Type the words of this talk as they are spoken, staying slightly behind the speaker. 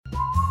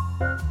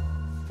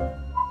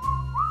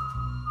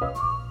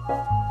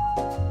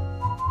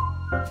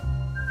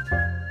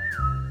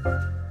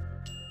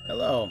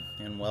Hello,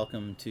 and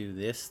welcome to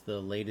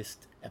the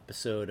latest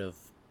episode of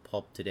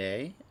Pulp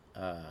Today.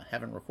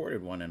 Haven't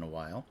recorded one in a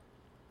while.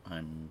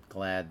 I'm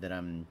glad that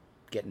I'm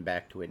getting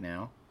back to it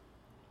now.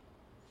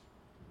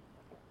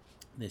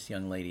 This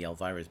young lady,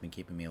 Elvira's been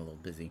keeping me a little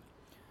busy,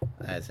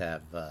 as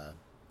have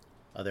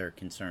other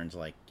concerns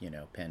like,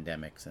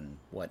 pandemics and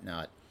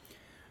whatnot.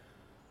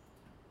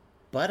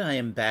 But I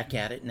am back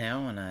at it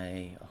now, and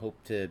I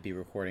hope to be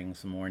recording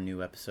some more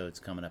new episodes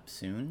coming up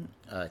soon.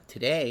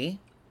 Today,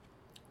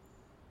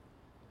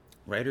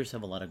 writers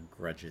have a lot of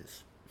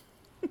grudges.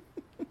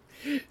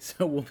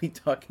 So we'll be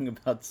talking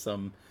about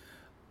some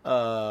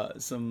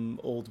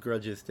old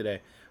grudges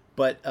today.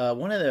 But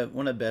one of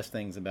the best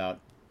things about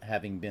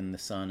having been the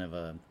son of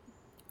a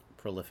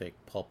prolific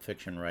pulp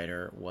fiction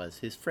writer was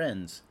his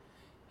friends,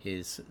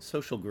 his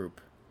social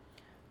group.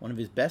 One of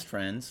his best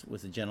friends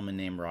was a gentleman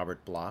named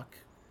Robert Bloch,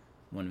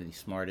 one of the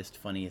smartest,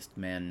 funniest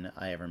men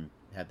I ever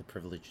had the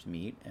privilege to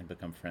meet and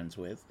become friends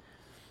with.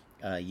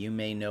 You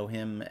may know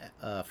him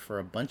for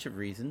a bunch of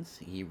reasons.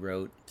 He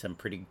wrote some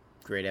pretty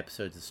great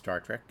episodes of Star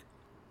Trek.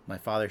 My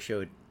father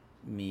showed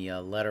me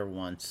a letter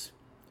once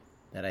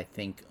that I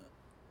think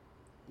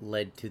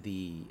led to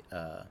the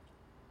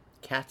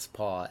Cat's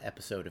Paw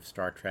episode of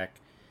Star Trek,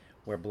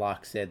 where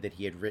Bloch said that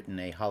he had written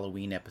a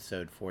Halloween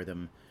episode for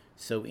them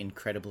so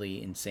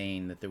incredibly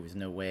insane that there was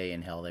no way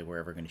in hell they were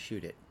ever going to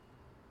shoot it.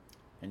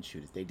 And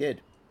shoot it they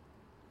did.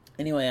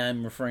 Anyway,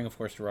 I'm referring, of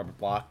course, to Robert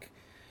Bloch,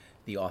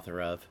 the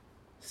author of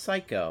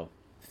Psycho,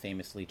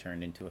 famously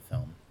turned into a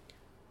film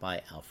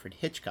by Alfred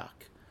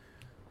Hitchcock,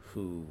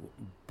 who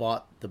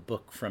bought the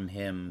book from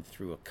him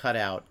through a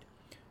cutout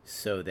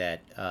so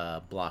that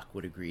Bloch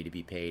would agree to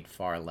be paid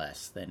far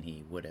less than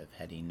he would have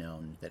had he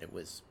known that it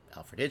was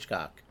Alfred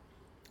Hitchcock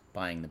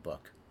buying the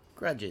book.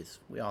 Grudges,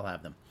 we all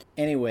have them.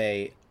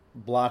 Anyway,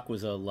 Bloch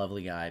was a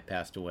lovely guy,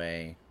 passed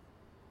away,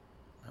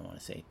 I want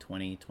to say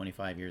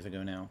 25 years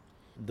ago now.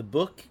 The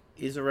book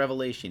is a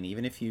revelation,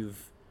 even if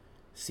you've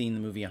seen the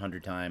movie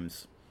 100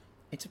 times.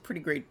 It's a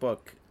pretty great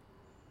book.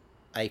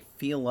 I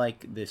feel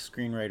like the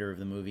screenwriter of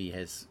the movie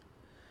has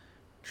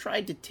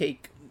tried to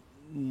take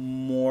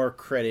more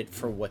credit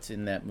for what's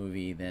in that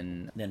movie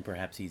than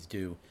perhaps he's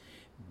due,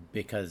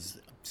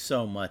 because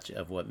so much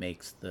of what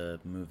makes the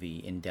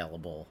movie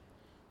indelible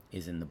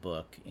is in the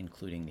book,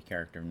 including the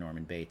character of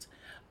Norman Bates.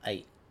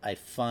 I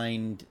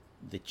find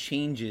the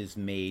changes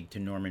made to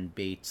Norman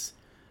Bates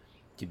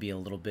to be a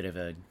little bit of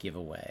a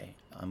giveaway.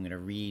 I'm going to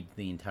read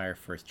the entire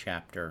first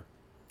chapter,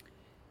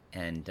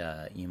 and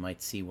you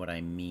might see what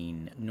I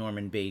mean.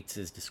 Norman Bates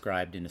is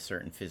described in a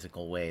certain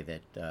physical way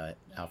that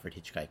Alfred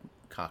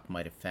Hitchcock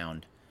might have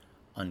found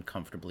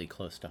uncomfortably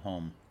close to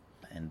home,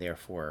 and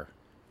therefore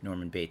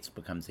Norman Bates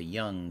becomes a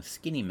young,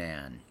 skinny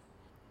man.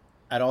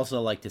 I'd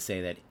also like to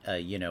say that,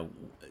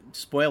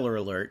 spoiler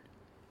alert,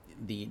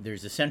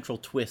 there's a central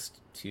twist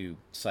to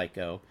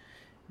Psycho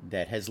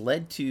that has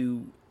led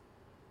to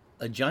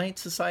a giant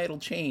societal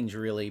change,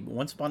 really.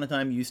 Once upon a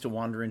time, you used to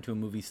wander into a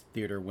movie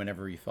theater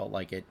whenever you felt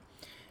like it,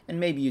 and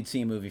maybe you'd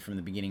see a movie from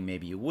the beginning,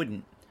 maybe you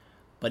wouldn't.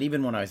 But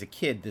even when I was a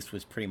kid, this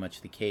was pretty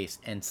much the case.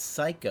 And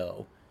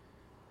Psycho,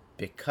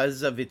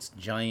 because of its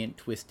giant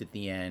twist at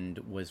the end,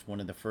 was one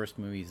of the first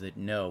movies that,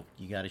 no,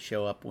 you got to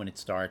show up when it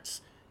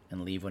starts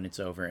and leave when it's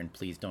over, and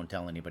please don't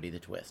tell anybody the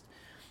twist.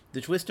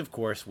 The twist, of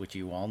course, which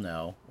you all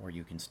know, or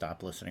you can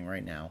stop listening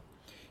right now,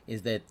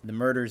 is that the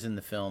murders in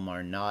the film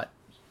are not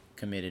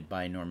committed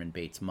by Norman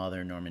Bates'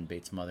 mother. Norman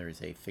Bates' mother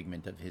is a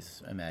figment of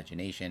his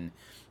imagination,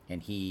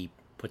 and he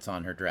puts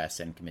on her dress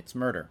and commits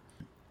murder.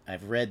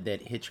 I've read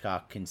that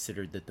Hitchcock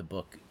considered that the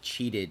book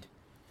cheated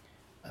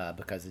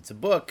because it's a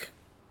book.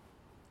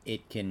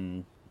 It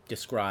can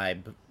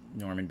describe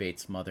Norman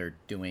Bates' mother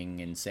doing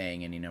and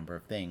saying any number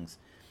of things,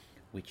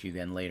 which you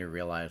then later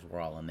realize were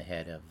all in the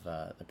head of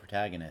the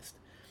protagonist.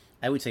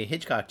 I would say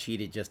Hitchcock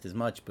cheated just as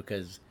much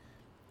because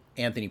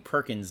Anthony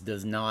Perkins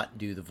does not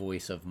do the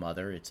voice of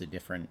Mother. It's a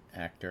different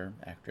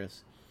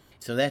actress.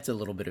 So that's a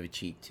little bit of a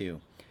cheat too.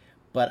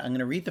 But I'm going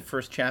to read the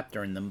first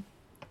chapter, and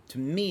to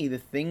me, the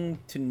thing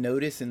to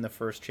notice in the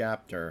first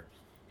chapter,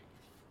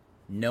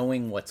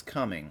 knowing what's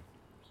coming,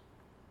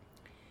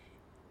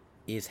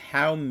 is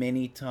how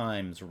many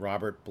times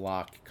Robert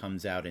Bloch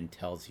comes out and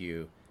tells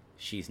you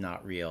she's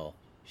not real,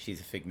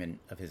 she's a figment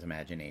of his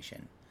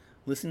imagination.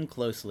 Listen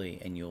closely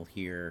and you'll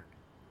hear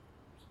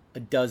a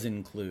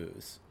dozen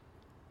clues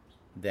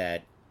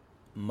that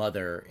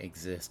Mother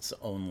exists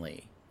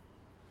only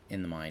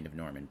in the mind of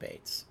Norman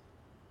Bates.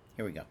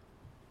 Here we go.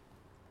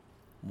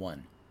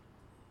 1.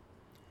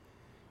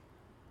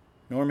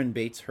 Norman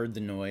Bates heard the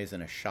noise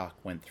and a shock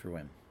went through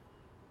him.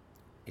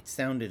 It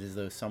sounded as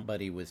though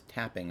somebody was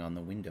tapping on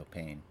the window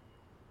pane.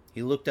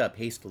 He looked up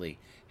hastily,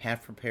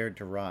 half prepared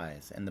to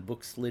rise, and the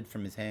book slid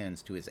from his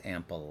hands to his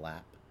ample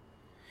lap.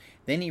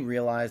 Then he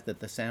realized that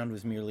the sound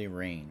was merely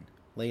rain,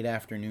 late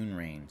afternoon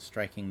rain,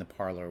 striking the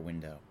parlor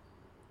window.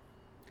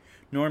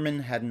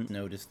 Norman hadn't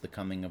noticed the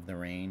coming of the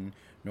rain,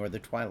 nor the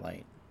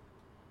twilight.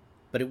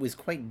 But it was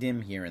quite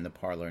dim here in the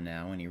parlor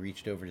now, and he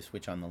reached over to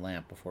switch on the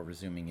lamp before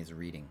resuming his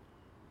reading.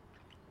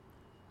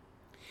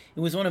 It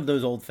was one of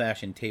those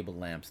old-fashioned table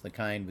lamps, the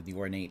kind with the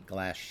ornate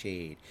glass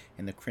shade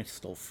and the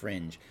crystal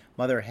fringe.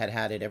 Mother had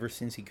had it ever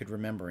since he could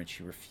remember, and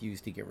she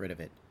refused to get rid of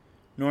it.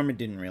 Norman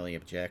didn't really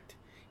object.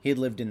 He had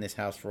lived in this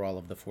house for all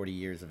of the 40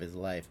 years of his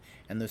life,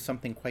 and there was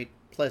something quite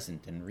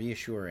pleasant and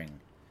reassuring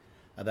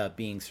about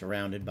being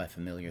surrounded by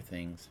familiar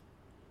things.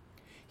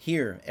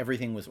 Here,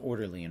 everything was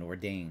orderly and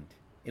ordained.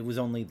 It was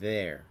only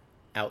there,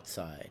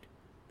 outside,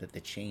 that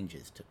the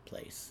changes took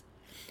place.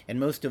 And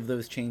most of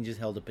those changes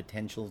held a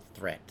potential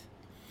threat.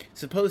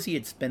 Suppose he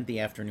had spent the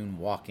afternoon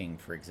walking,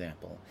 for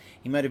example.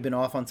 He might have been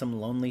off on some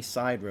lonely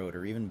side road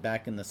or even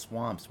back in the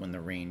swamps when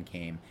the rain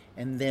came.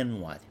 And then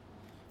what?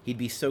 He'd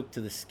be soaked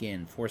to the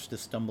skin, forced to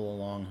stumble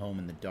along home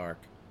in the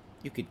dark.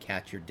 You could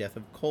catch your death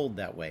of cold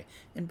that way.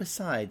 And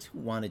besides, who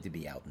wanted to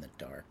be out in the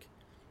dark?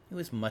 It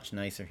was much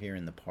nicer here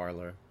in the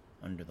parlor,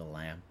 under the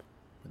lamp,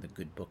 with a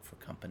good book for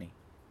company.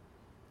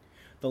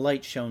 The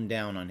light shone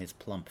down on his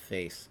plump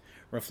face,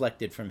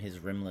 reflected from his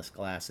rimless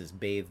glasses,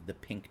 bathed the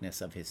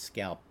pinkness of his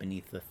scalp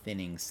beneath the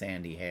thinning,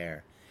 sandy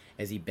hair,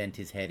 as he bent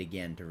his head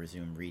again to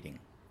resume reading.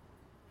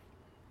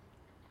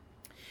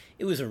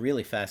 It was a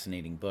really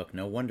fascinating book.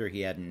 No wonder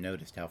he hadn't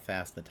noticed how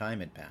fast the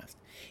time had passed.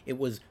 It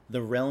was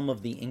The Realm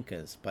of the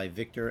Incas by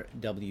Victor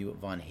W.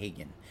 von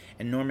Hagen,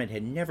 and Norman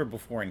had never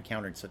before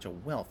encountered such a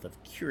wealth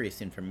of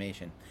curious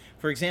information.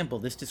 For example,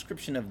 this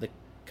description of the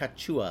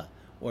Cachua,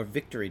 or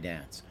victory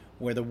dance,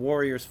 where the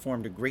warriors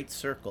formed a great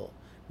circle,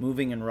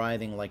 moving and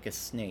writhing like a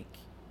snake.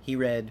 He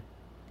read,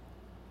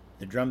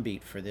 "The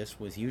drumbeat for this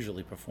was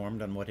usually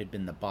performed on what had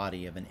been the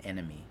body of an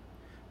enemy.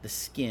 The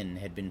skin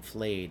had been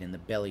flayed and the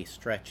belly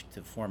stretched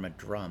to form a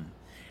drum,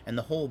 and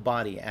the whole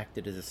body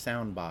acted as a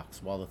sound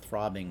box while the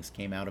throbbings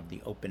came out of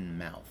the open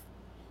mouth.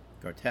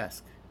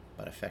 Grotesque,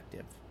 but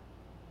effective."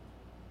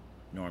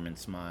 Norman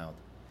smiled,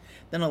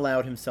 then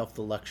allowed himself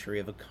the luxury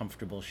of a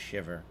comfortable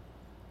shiver.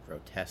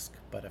 Grotesque,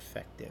 but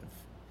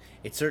effective.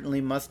 It certainly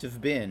must have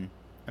been.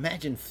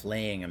 Imagine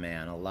flaying a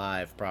man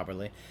alive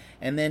properly,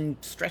 and then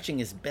stretching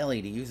his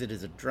belly to use it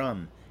as a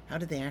drum. How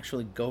did they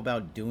actually go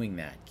about doing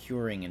that,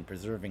 curing and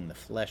preserving the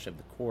flesh of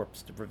the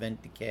corpse to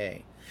prevent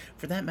decay?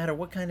 For that matter,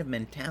 what kind of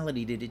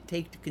mentality did it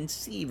take to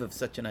conceive of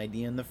such an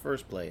idea in the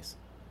first place?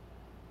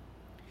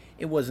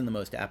 It wasn't the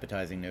most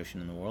appetizing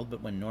notion in the world,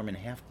 but when Norman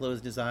half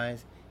closed his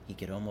eyes, he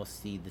could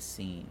almost see the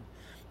scene.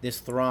 This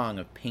throng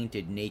of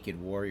painted, naked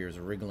warriors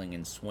wriggling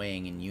and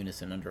swaying in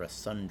unison under a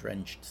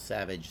sun-drenched,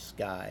 savage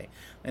sky,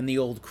 and the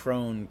old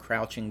crone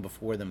crouching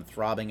before them,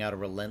 throbbing out a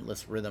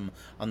relentless rhythm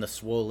on the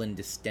swollen,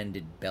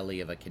 distended belly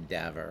of a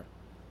cadaver.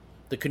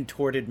 The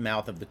contorted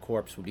mouth of the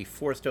corpse would be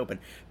forced open,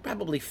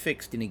 probably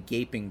fixed in a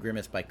gaping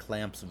grimace by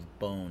clamps of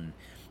bone,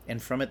 and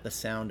from it the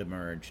sound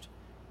emerged,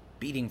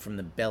 beating from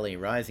the belly,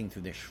 rising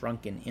through the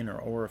shrunken inner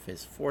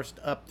orifice, forced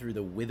up through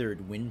the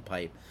withered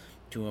windpipe,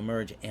 to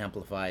emerge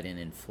amplified and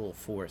in full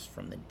force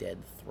from the dead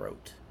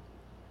throat.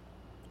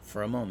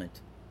 For a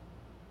moment,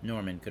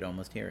 Norman could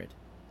almost hear it.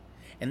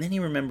 And then he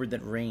remembered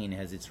that rain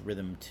has its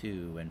rhythm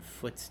too, and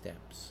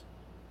footsteps.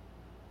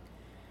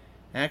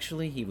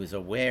 Actually, he was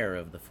aware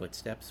of the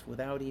footsteps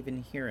without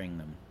even hearing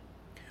them.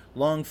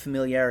 Long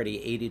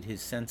familiarity aided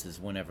his senses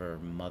whenever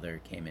Mother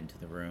came into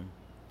the room.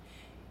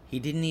 He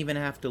didn't even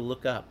have to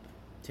look up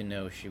to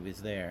know she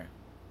was there.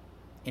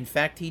 In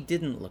fact, he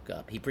didn't look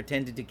up. He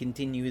pretended to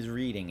continue his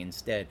reading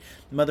instead.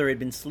 Mother had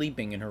been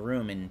sleeping in her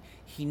room, and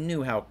he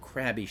knew how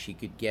crabby she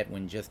could get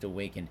when just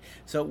awakened,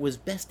 so it was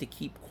best to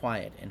keep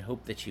quiet and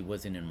hope that she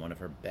wasn't in one of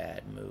her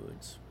bad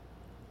moods.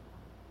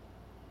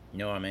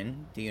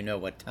 "Norman, do you know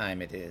what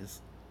time it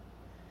is?"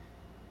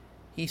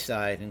 He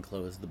sighed and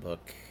closed the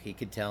book. He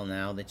could tell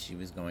now that she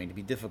was going to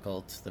be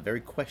difficult. The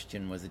very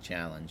question was a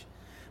challenge.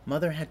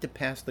 Mother had to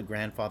pass the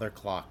grandfather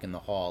clock in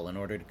the hall in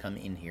order to come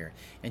in here,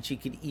 and she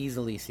could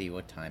easily see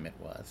what time it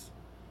was.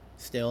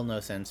 Still, no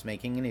sense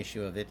making an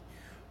issue of it.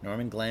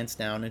 Norman glanced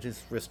down at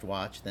his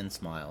wristwatch, then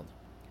smiled.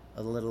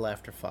 "A little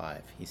after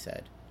 5, he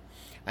said.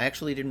 "I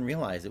actually didn't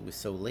realize it was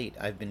so late.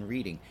 I've been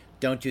reading."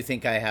 "Don't you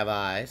think I have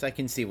eyes? I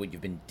can see what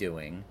you've been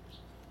doing."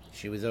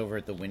 She was over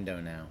at the window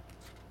now,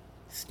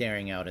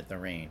 staring out at the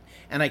rain.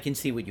 "And I can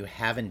see what you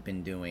haven't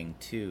been doing,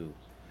 too.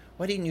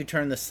 Why didn't you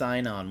turn the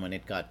sign on when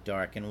it got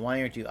dark, and why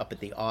aren't you up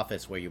at the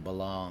office where you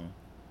belong?"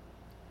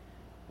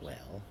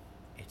 "Well,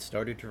 it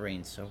started to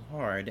rain so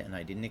hard, and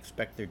I didn't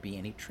expect there'd be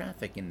any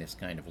traffic in this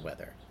kind of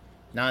weather."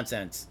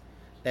 "Nonsense.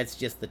 That's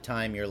just the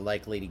time you're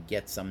likely to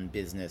get some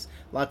business.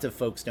 Lots of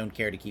folks don't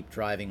care to keep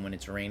driving when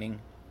it's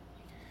raining."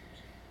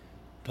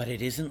 "But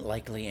it isn't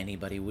likely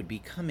anybody would be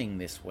coming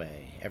this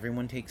way.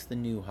 Everyone takes the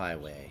new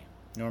highway."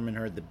 Norman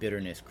heard the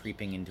bitterness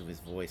creeping into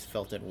his voice,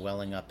 felt it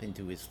welling up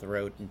into his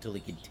throat until he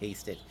could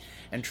taste it,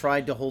 and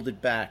tried to hold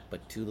it back,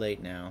 but too late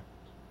now.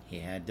 He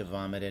had to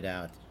vomit it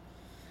out.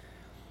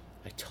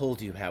 I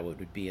told you how it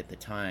would be at the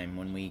time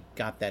when we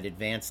got that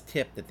advance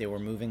tip that they were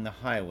moving the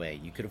highway.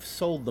 You could have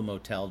sold the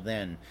motel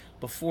then,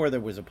 before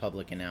there was a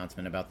public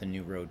announcement about the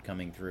new road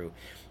coming through.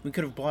 We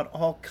could have bought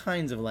all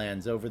kinds of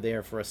lands over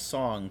there for a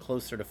song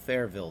closer to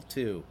Fairville,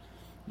 too.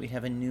 We'd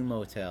have a new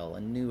motel,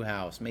 a new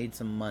house, made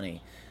some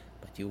money.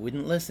 But you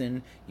wouldn't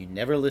listen. You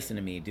never listen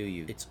to me, do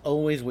you? It's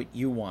always what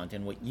you want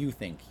and what you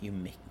think. You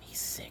make me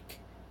sick.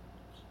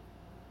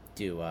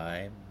 Do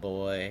I,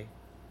 boy?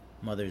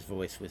 Mother's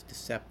voice was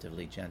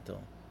deceptively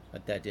gentle,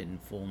 but that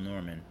didn't fool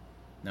Norman.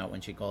 Not when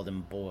she called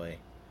him boy.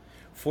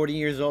 40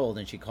 years old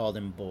and she called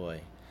him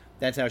boy.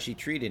 That's how she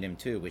treated him,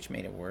 too, which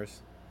made it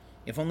worse.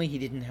 If only he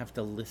didn't have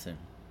to listen.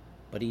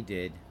 But he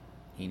did.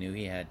 He knew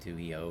he had to.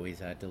 He always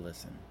had to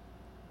listen.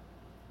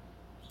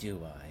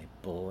 Do I,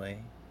 boy?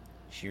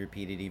 She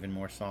repeated even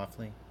more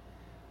softly.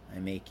 I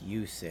make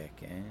you sick,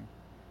 eh?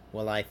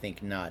 Well, I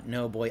think not.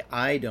 No, boy,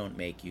 I don't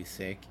make you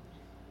sick.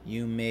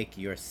 You make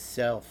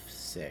yourself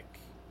sick.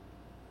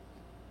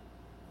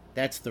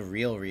 That's the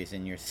real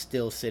reason you're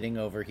still sitting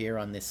over here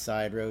on this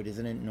side road,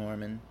 isn't it,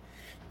 Norman?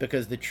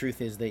 Because the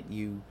truth is that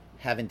you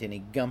haven't any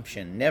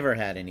gumption. Never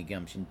had any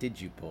gumption,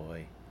 did you,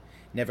 boy?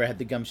 Never had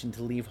the gumption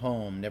to leave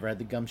home. Never had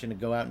the gumption to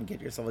go out and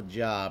get yourself a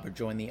job or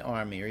join the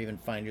army or even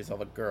find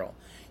yourself a girl.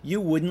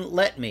 You wouldn't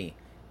let me.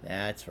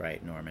 That's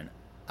right, Norman.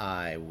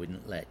 I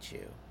wouldn't let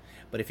you.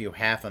 But if you were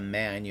half a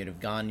man, you'd have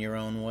gone your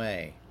own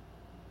way.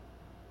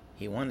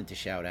 He wanted to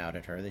shout out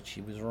at her that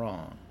she was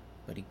wrong,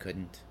 but he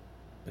couldn't.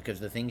 Because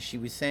the things she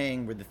was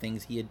saying were the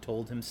things he had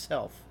told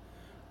himself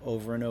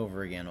over and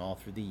over again all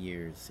through the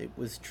years. It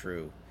was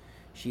true.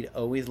 She'd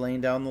always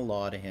laid down the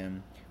law to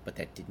him, but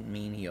that didn't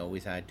mean he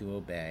always had to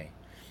obey.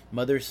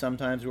 Mothers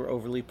sometimes were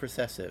overly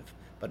possessive,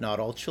 but not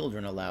all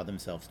children allowed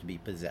themselves to be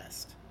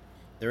possessed.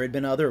 There had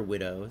been other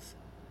widows,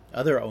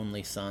 other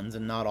only sons,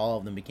 and not all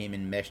of them became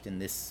enmeshed in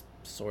this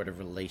sort of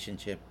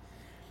relationship.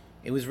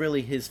 It was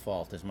really his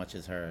fault as much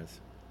as hers,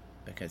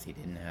 because he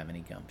didn't have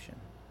any gumption.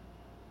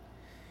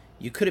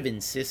 You could have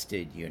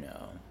insisted, you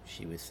know,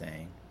 she was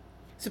saying.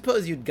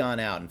 Suppose you'd gone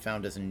out and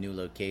found us a new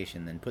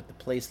location, then put the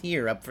place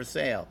here up for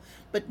sale.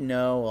 But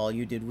no, all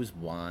you did was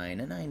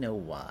whine, and I know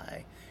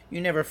why.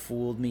 You never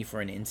fooled me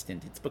for an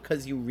instant. It's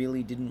because you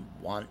really didn't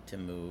want to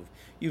move.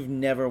 You've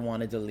never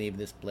wanted to leave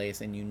this place,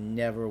 and you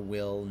never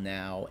will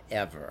now,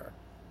 ever.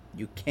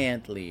 You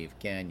can't leave,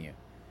 can you?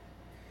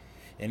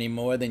 Any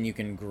more than you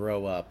can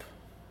grow up.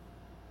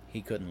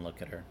 He couldn't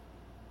look at her.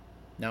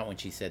 Not when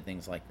she said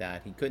things like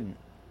that. He couldn't.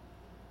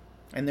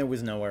 And there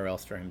was nowhere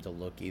else for him to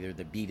look either.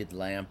 The beaded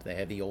lamp, the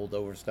heavy old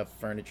overstuffed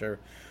furniture,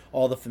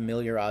 all the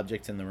familiar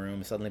objects in the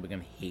room suddenly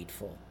became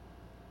hateful.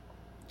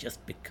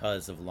 Just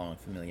because of long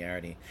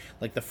familiarity,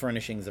 like the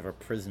furnishings of a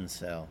prison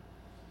cell.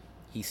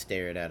 He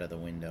stared out of the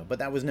window. But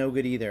that was no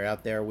good either.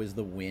 Out there was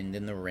the wind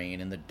and the rain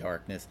and the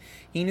darkness.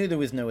 He knew there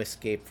was no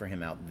escape for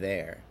him out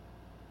there.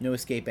 No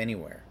escape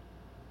anywhere.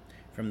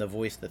 From the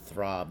voice that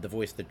throbbed, the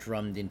voice that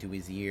drummed into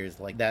his ears,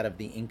 like that of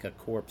the Inca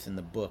corpse in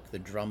the book, the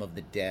drum of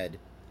the dead.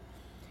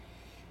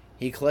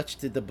 He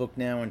clutched at the book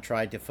now and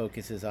tried to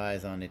focus his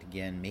eyes on it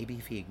again. Maybe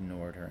if he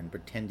ignored her and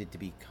pretended to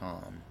be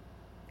calm.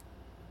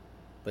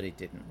 But it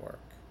didn't work.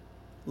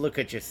 Look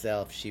at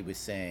yourself, she was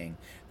saying,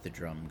 the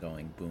drum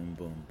going boom,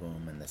 boom,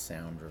 boom, and the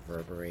sound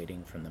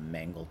reverberating from the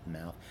mangled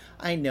mouth.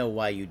 I know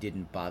why you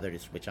didn't bother to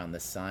switch on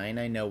the sign.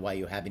 I know why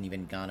you haven't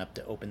even gone up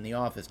to open the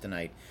office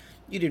tonight.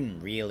 You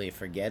didn't really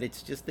forget.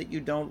 It's just that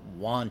you don't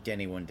want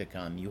anyone to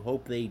come. You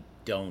hope they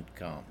don't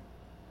come.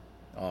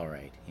 All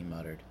right, he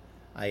muttered.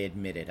 I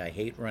admit it. I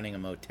hate running a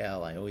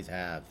motel. I always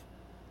have.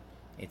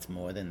 It's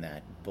more than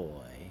that,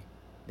 boy.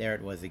 There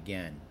it was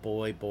again.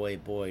 Boy, boy,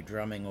 boy,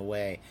 drumming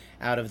away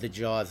out of the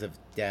jaws of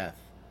death.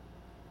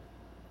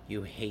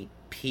 You hate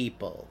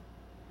people.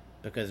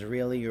 Because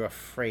really you're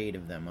afraid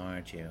of them,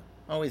 aren't you?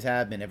 Always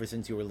have been, ever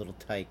since you were a little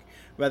tyke.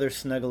 Rather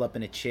snuggle up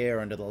in a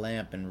chair under the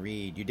lamp and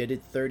read. You did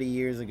it 30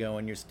 years ago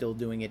and you're still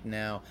doing it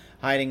now,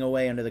 hiding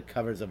away under the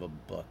covers of a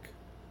book.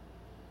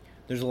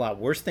 There's a lot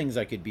worse things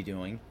I could be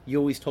doing. You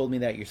always told me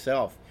that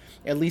yourself.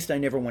 At least I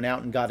never went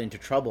out and got into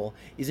trouble.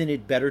 Isn't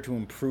it better to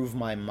improve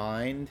my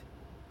mind?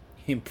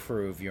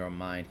 Improve your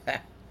mind.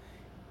 Ha!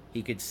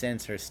 He could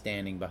sense her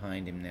standing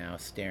behind him now,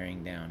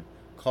 staring down.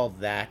 Call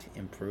that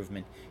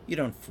improvement? You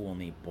don't fool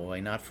me, boy.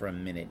 Not for a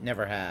minute.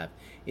 Never have.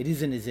 It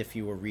isn't as if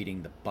you were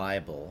reading the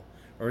Bible,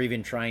 or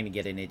even trying to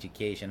get an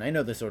education. I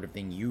know the sort of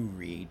thing you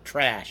read.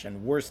 Trash,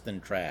 and worse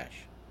than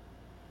trash.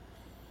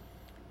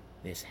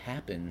 This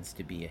happens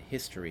to be a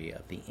history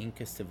of the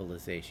Inca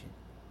civilization.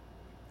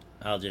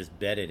 I'll just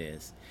bet it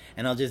is.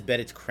 And I'll just bet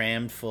it's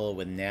crammed full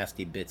with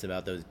nasty bits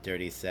about those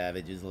dirty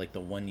savages like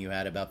the one you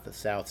had about the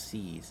South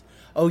Seas.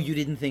 Oh, you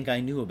didn't think I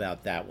knew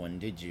about that one,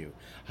 did you?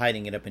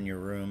 Hiding it up in your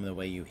room the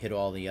way you hid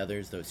all the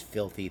others, those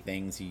filthy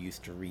things you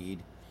used to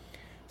read.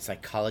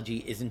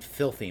 Psychology isn't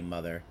filthy,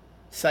 Mother.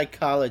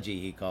 Psychology,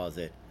 he calls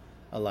it.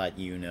 A lot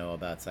you know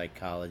about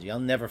psychology. I'll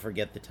never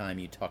forget the time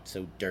you talked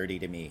so dirty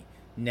to me.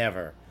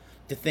 Never.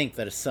 To think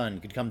that a son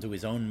could come to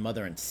his own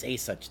mother and say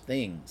such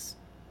things.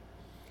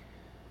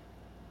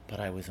 But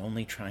I was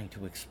only trying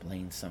to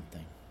explain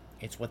something.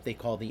 It's what they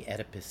call the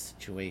Oedipus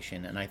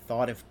situation, and I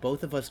thought if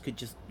both of us could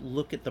just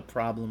look at the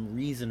problem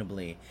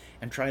reasonably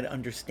and try to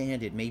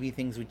understand it, maybe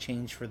things would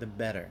change for the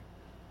better.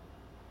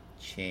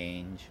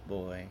 Change,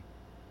 boy.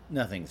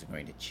 Nothing's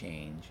going to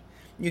change.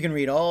 You can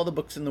read all the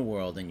books in the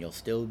world and you'll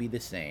still be the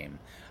same.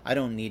 I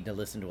don't need to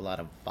listen to a lot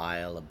of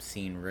vile,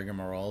 obscene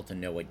rigmarole to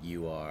know what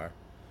you are.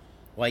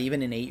 Why,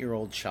 even an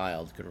 8-year-old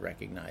child could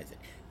recognize it.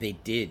 They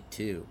did,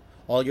 too.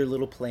 All your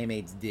little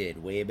playmates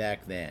did, way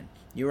back then.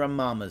 You're a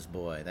mama's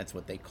boy. That's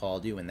what they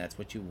called you, and that's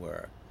what you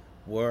were.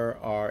 Were,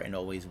 are, and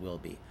always will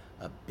be.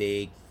 A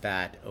big,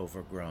 fat,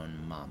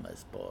 overgrown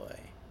mama's boy.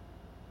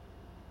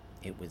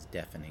 It was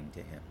deafening to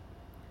him.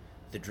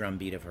 The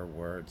drumbeat of her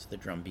words, the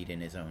drumbeat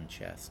in his own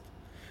chest.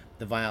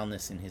 The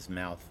vileness in his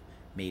mouth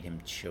made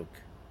him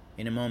choke.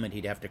 In a moment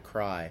he'd have to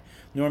cry.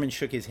 Norman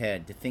shook his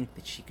head to think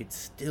that she could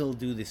still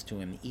do this to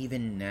him,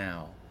 even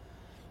now.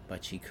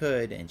 But she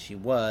could, and she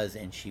was,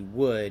 and she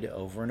would,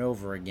 over and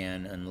over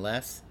again,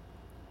 unless...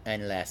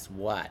 Unless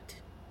what?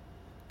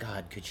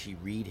 God, could she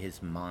read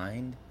his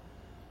mind?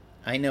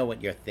 I know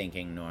what you're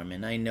thinking,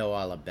 Norman. I know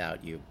all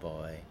about you,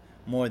 boy.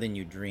 More than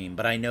you dream,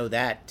 but I know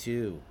that,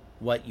 too.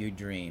 What you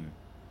dream.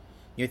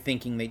 You're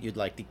thinking that you'd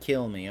like to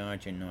kill me,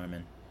 aren't you,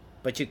 Norman?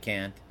 But you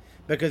can't,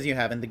 because you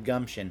haven't the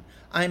gumption.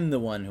 I'm the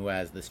one who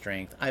has the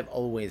strength. I've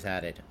always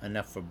had it,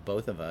 enough for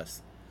both of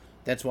us.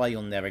 That's why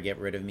you'll never get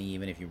rid of me,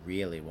 even if you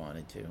really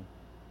wanted to.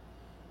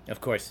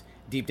 Of course,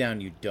 deep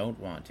down you don't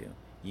want to.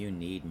 You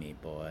need me,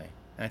 boy.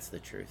 That's the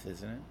truth,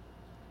 isn't it?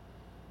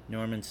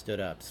 Norman stood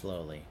up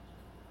slowly.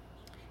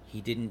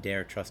 He didn't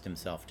dare trust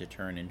himself to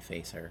turn and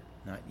face her,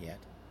 not yet.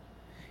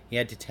 He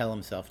had to tell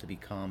himself to be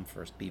calm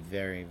first, be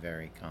very,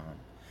 very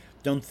calm.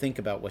 Don't think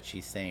about what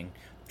she's saying.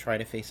 Try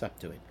to face up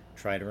to it.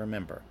 Try to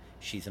remember.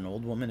 She's an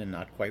old woman and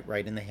not quite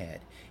right in the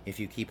head. If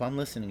you keep on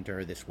listening to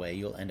her this way,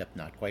 you'll end up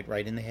not quite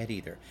right in the head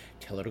either.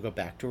 Tell her to go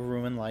back to her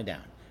room and lie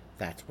down.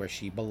 That's where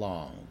she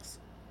belongs.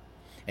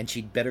 And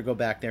she'd better go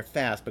back there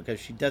fast, because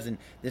if she doesn't,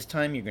 this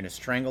time you're going to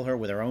strangle her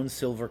with her own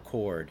silver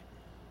cord.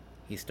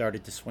 He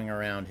started to swing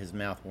around, his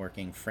mouth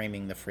working,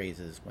 framing the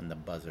phrases when the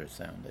buzzer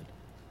sounded.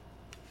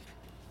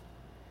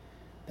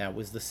 That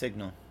was the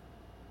signal.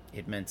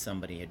 It meant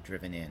somebody had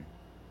driven in,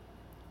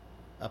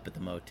 up at the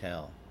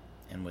motel,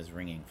 and was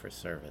ringing for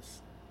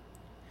service.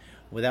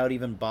 Without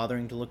even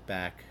bothering to look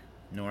back,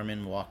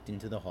 Norman walked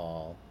into the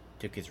hall,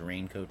 took his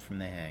raincoat from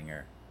the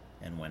hanger,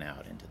 and went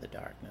out into the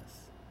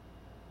darkness.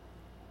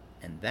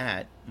 And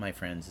that, my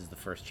friends, is the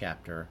first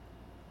chapter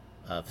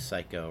of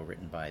Psycho,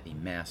 written by the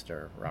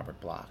master,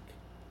 Robert Bloch.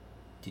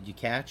 Did you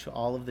catch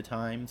all of the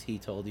times he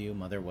told you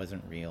Mother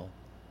wasn't real?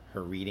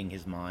 Her reading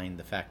his mind,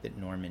 the fact that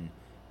Norman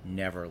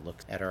never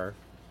looks at her,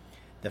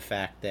 the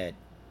fact that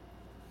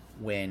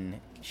when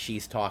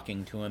she's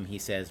talking to him, he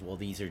says, well,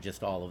 these are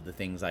just all of the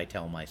things I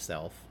tell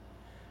myself.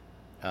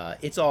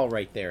 It's all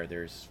right there.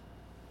 There's,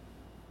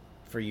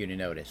 for you to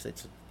notice.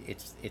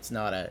 It's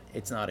not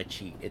a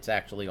cheat. It's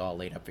actually all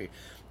laid up for you.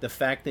 The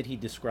fact that he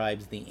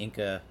describes the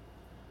Inca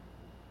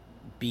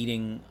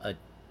beating a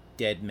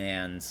dead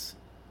man's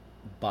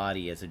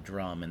body as a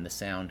drum and the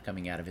sound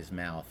coming out of his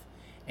mouth,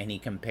 and he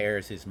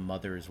compares his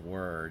mother's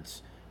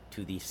words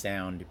to the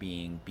sound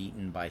being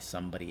beaten by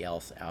somebody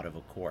else out of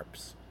a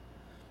corpse.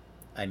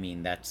 I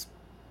mean, that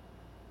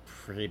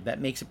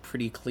makes it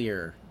pretty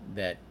clear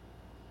that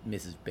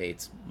Mrs.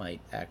 Bates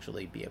might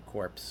actually be a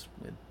corpse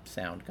with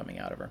sound coming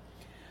out of her.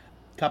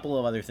 A couple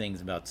of other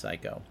things about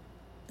Psycho.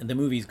 The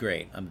movie's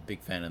great. I'm a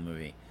big fan of the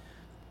movie.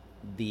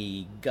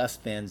 The Gus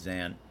Van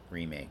Sant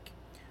remake.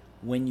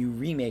 When you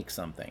remake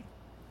something,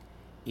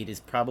 it is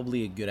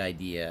probably a good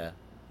idea,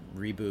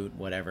 reboot,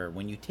 whatever,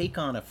 when you take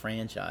on a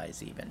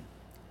franchise even,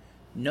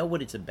 know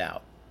what it's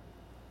about.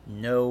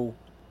 Know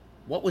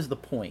what was the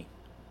point.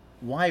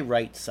 Why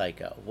write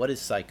Psycho? What is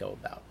Psycho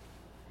about?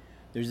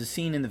 There's a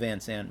scene in the Van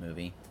Sant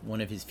movie,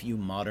 one of his few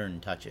modern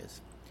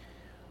touches,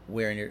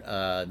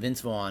 where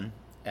Vince Vaughn,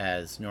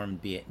 as Norman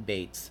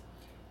Bates,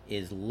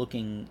 is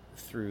looking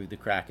through the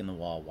crack in the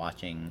wall,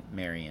 watching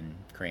Marion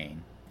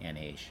Crane and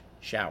Aish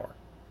shower.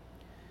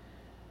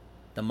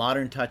 The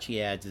modern touch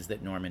he adds is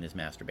that Norman is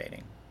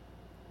masturbating.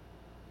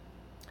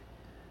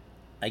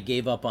 I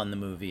gave up on the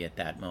movie at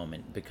that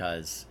moment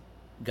because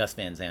Gus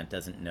Van Sant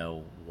doesn't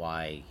know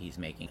why he's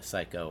making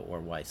Psycho or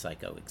why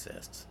Psycho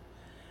exists.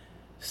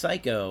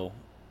 Psycho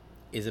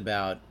is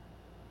about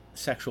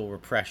sexual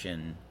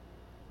repression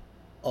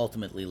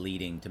ultimately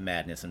leading to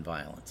madness and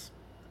violence.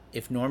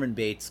 If Norman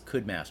Bates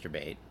could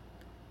masturbate,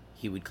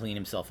 he would clean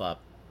himself up,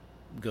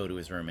 go to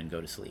his room, and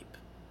go to sleep.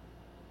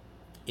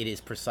 It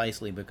is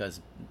precisely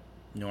because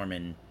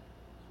Norman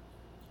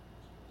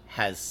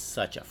has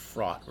such a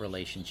fraught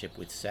relationship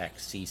with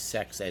sex, sees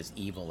sex as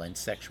evil and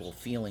sexual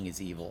feeling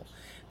as evil,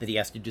 that he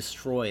has to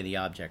destroy the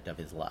object of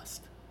his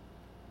lust.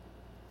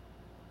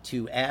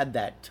 To add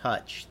that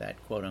touch,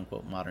 that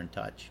quote-unquote modern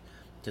touch,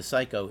 to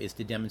Psycho is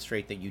to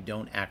demonstrate that you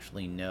don't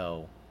actually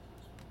know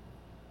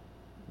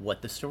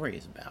what the story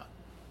is about,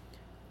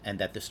 and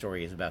that the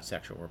story is about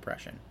sexual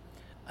repression.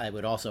 I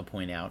would also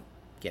point out,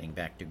 getting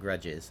back to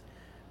grudges,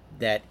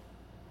 that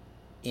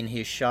in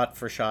his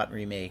shot-for-shot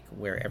remake,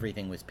 where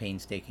everything was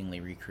painstakingly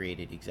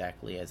recreated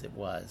exactly as it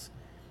was,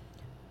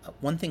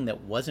 one thing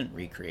that wasn't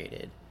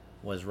recreated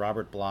was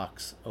Robert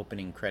Bloch's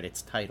opening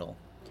credits title,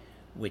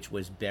 which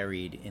was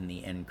buried in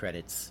the end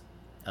credits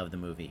of the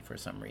movie for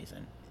some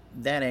reason.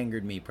 That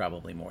angered me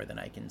probably more than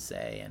I can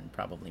say, and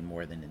probably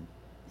more than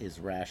is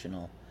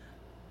rational.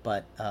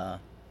 But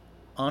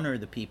honor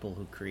the people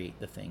who create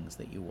the things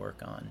that you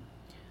work on.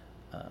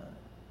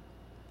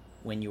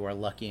 When you are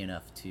lucky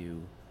enough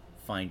to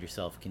find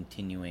yourself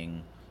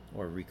continuing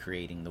or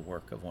recreating the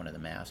work of one of the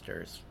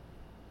masters,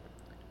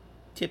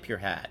 tip your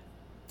hat.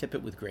 Tip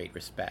it with great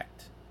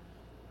respect.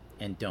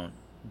 And don't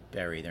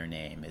bury their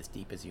name as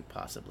deep as you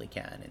possibly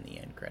can in the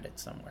end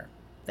credits somewhere.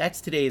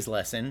 That's today's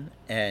lesson,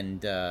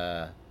 and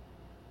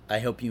I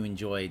hope you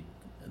enjoyed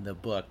the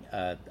book.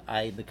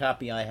 The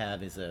copy I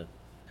have is a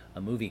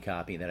movie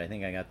copy that I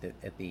think I got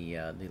at the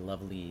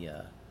lovely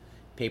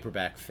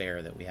paperback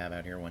fair that we have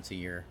out here once a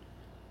year.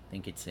 I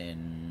think it's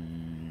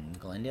in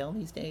Glendale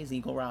these days,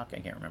 Eagle Rock, I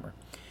can't remember.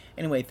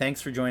 Anyway, thanks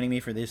for joining me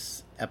for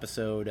this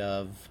episode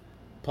of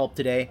Pulp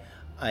Today.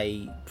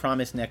 I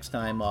promise next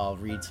time I'll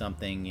read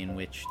something in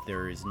which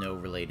there is no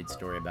related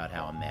story about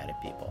how I'm mad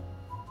at people.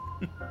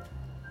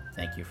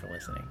 Thank you for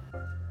listening.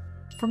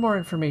 For more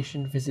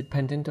information, visit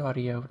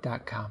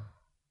pendantaudio.com.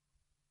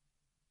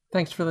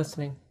 Thanks for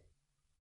listening.